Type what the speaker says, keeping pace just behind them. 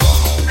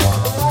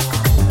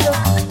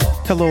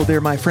Hello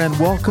there, my friend.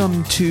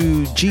 Welcome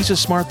to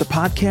Jesus Smart, the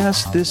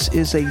podcast. This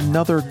is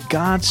another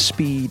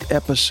Godspeed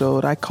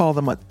episode. I call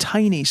them a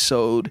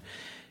tiny-sode.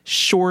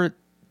 Short,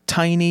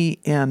 tiny,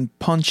 and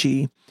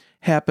punchy.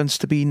 Happens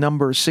to be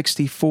number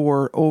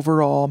 64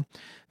 overall.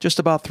 Just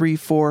about 3,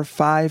 4,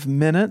 5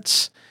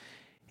 minutes.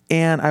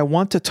 And I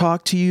want to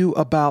talk to you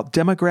about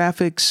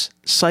demographics,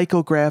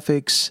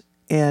 psychographics,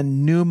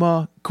 and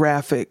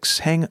pneumographics.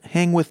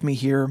 Hang with me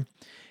here.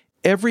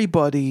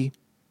 Everybody,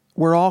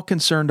 we're all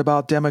concerned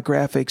about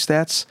demographics.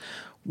 That's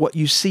what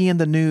you see in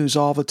the news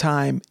all the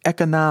time.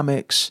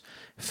 Economics,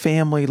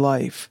 family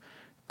life,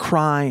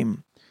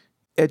 crime,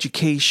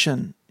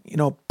 education,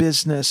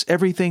 business,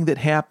 everything that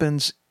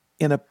happens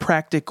in a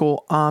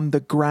practical,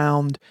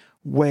 on-the-ground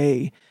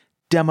way.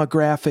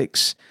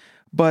 Demographics.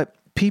 But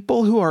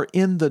people who are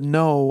in the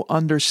know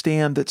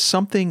understand that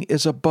something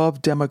is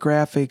above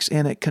demographics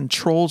and it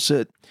controls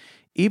it.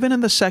 Even in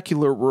the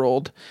secular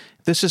world,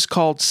 this is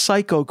called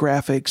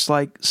psychographics,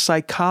 like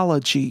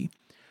psychology.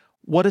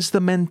 What is the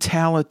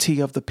mentality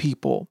of the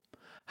people?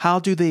 How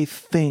do they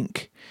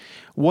think?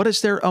 What is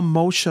their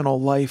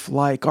emotional life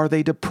like? Are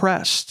they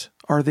depressed?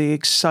 Are they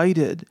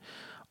excited?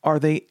 Are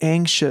they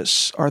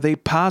anxious? Are they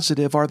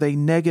positive? Are they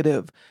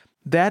negative?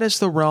 That is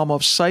the realm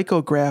of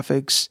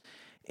psychographics.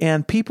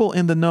 And people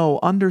in the know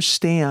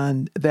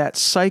understand that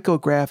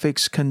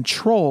psychographics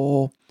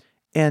control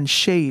and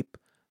shape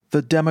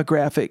the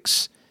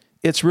demographics.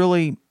 It's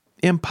really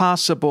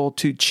impossible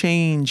to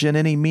change in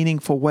any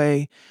meaningful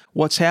way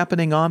what's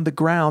happening on the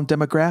ground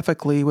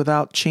demographically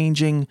without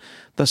changing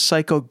the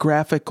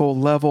psychographical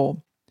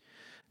level.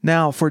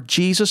 Now, for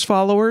Jesus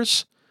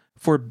followers,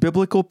 for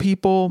biblical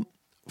people,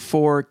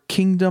 for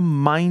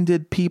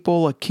kingdom-minded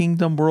people, a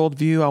kingdom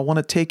worldview, I want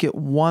to take it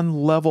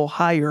one level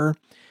higher,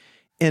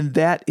 and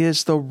that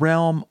is the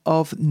realm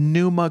of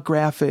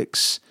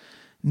pneumographics.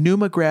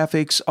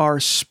 Pneumographics are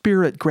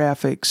spirit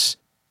graphics.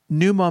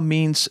 Pneuma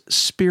means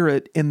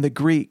spirit in the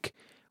Greek.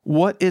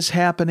 What is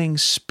happening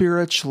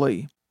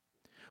spiritually?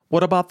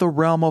 What about the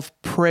realm of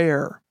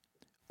prayer,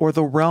 or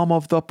the realm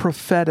of the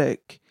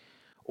prophetic,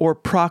 or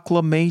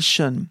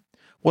proclamation?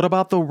 What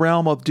about the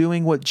realm of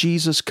doing what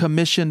Jesus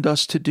commissioned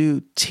us to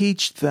do?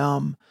 Teach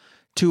them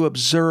to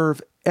observe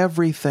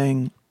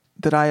everything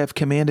that I have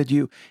commanded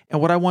you.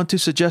 And what I want to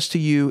suggest to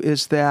you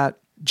is that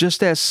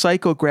just as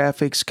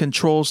psychographics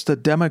controls the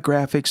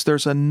demographics,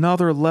 there's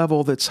another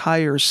level that's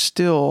higher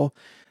still.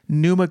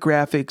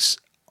 Pneumographics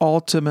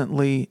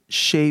ultimately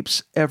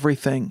shapes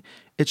everything.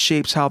 It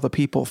shapes how the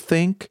people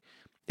think.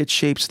 It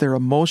shapes their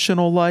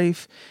emotional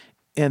life.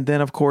 And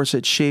then, of course,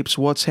 it shapes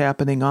what's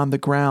happening on the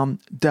ground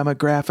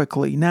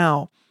demographically.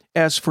 Now,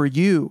 as for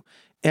you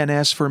and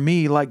as for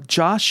me, like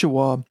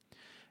Joshua,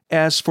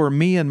 as for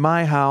me and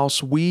my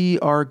house, we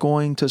are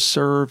going to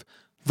serve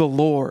the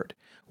Lord.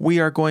 We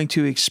are going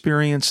to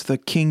experience the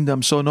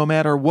kingdom. So no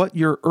matter what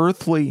your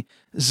earthly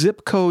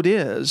zip code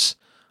is,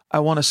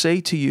 I want to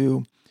say to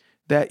you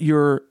that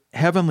your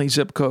heavenly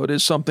zip code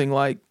is something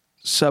like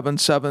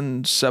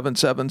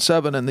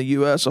 77777 in the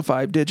U.S., a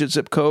 5-digit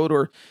zip code,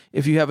 or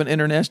if you have an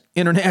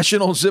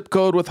international zip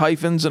code with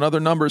hyphens and other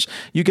numbers,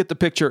 you get the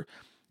picture.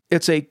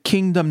 It's a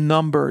kingdom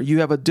number.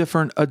 You have a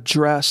different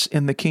address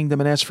in the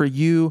kingdom. And as for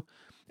you,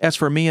 as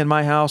for me and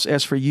my house,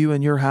 as for you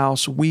and your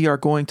house, we are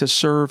going to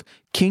serve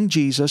King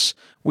Jesus.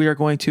 We are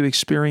going to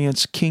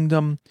experience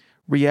kingdom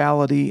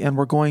reality, and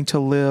we're going to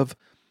live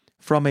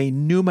from a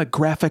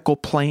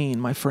pneumographical plane,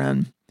 my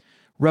friend.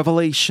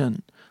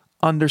 Revelation,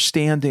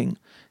 understanding,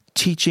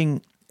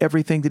 teaching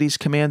everything that He's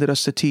commanded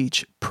us to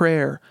teach,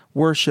 prayer,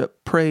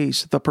 worship,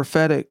 praise, the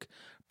prophetic,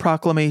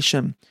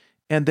 proclamation,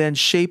 and then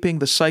shaping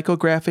the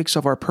psychographics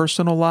of our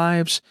personal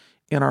lives,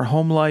 in our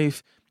home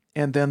life,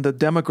 and then the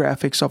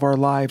demographics of our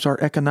lives,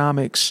 our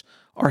economics,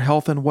 our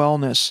health and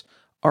wellness,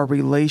 our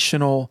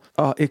relational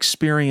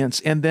experience,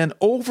 and then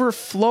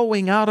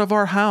overflowing out of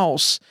our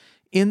house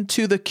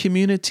into the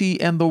community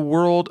and the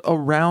world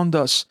around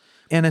us.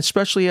 And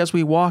especially as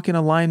we walk in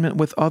alignment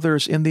with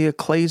others in the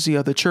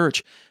ecclesia, the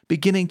church,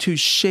 beginning to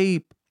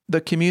shape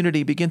the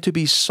community, begin to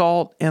be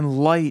salt and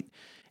light,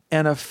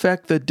 and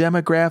affect the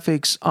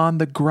demographics on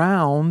the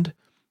ground,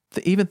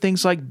 even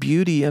things like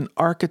beauty and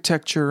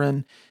architecture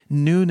and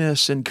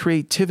newness and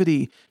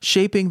creativity,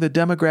 shaping the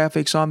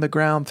demographics on the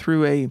ground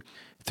through a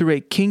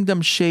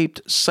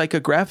kingdom-shaped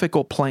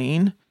psychographical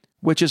plane,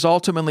 which is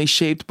ultimately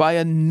shaped by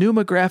a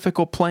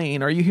pneumographical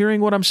plane. Are you hearing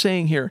what I'm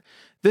saying here?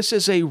 This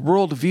is a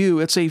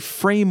worldview. It's a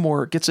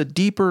framework. It's a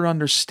deeper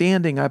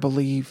understanding, I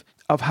believe,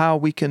 of how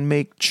we can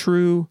make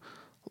true,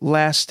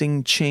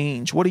 lasting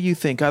change. What do you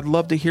think? I'd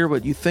love to hear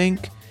what you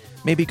think.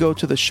 Maybe go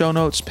to the show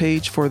notes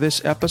page for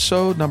this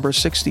episode, number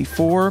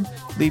 64.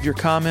 Leave your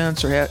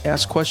comments or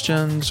ask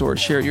questions or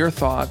share your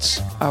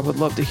thoughts. I would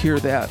love to hear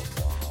that.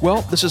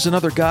 Well, this is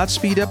another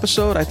Godspeed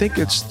episode. I think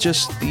it's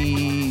just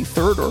the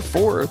third or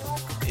fourth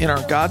in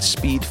our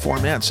Godspeed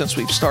format since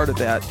we've started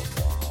that.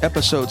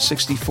 Episode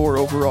 64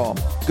 overall.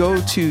 Go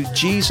to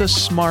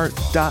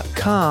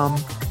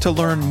JesusSmart.com to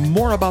learn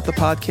more about the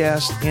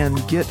podcast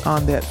and get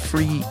on that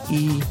free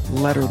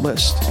e-letter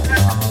list.